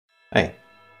Hey,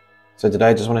 so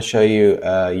today I just want to show you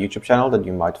a YouTube channel that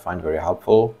you might find very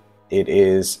helpful. It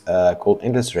is called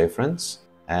Endless Reference,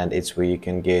 and it's where you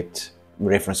can get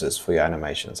references for your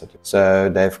animations. So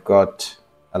they've got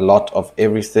a lot of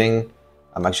everything.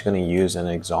 I'm actually going to use an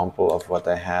example of what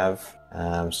they have.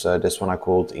 So this one I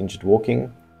called Injured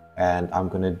Walking, and I'm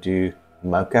going to do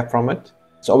mocap from it.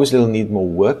 So obviously it'll need more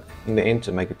work in the end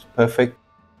to make it perfect.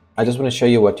 I just want to show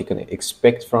you what you can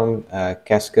expect from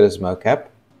Cascadeur's Mocap,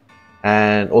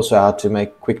 and also how to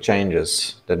make quick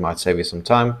changes that might save you some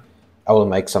time. I will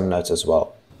make some notes as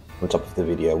well on top of the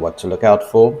video what to look out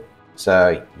for.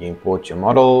 So you import your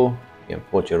model, you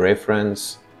import your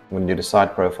reference. I'm going to do the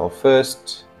side profile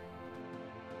first.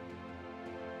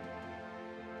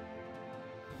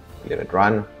 Let it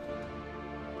run.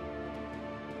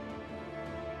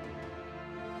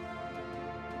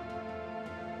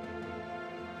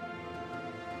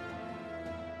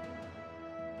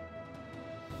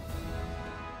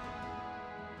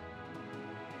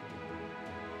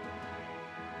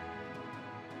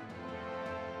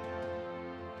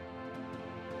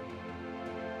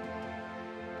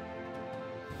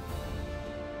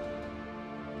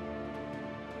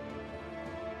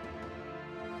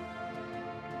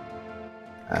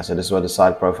 So this is what the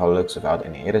side profile looks without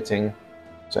any editing.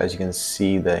 So as you can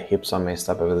see, the hips are messed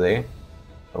up over there.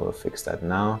 I will fix that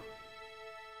now.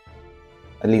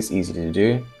 At least easy to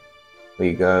do.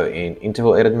 We go in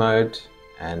interval edit mode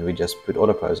and we just put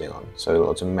auto posing on. So it'll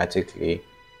automatically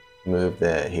move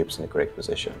the hips in the correct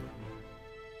position.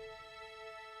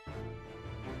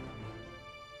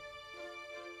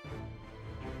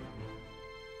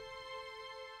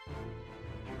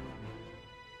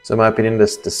 So in my opinion, the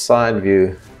side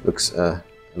view looks a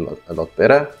lot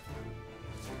better.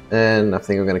 And I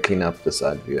think I'm going to clean up the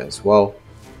side view as well.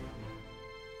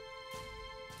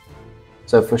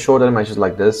 So for short animations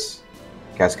like this,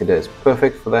 Cascadeur is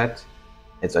perfect for that.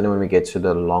 It's only when we get to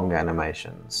the longer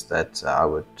animations that I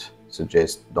would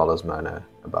suggest $mono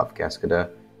above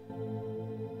Cascadeur.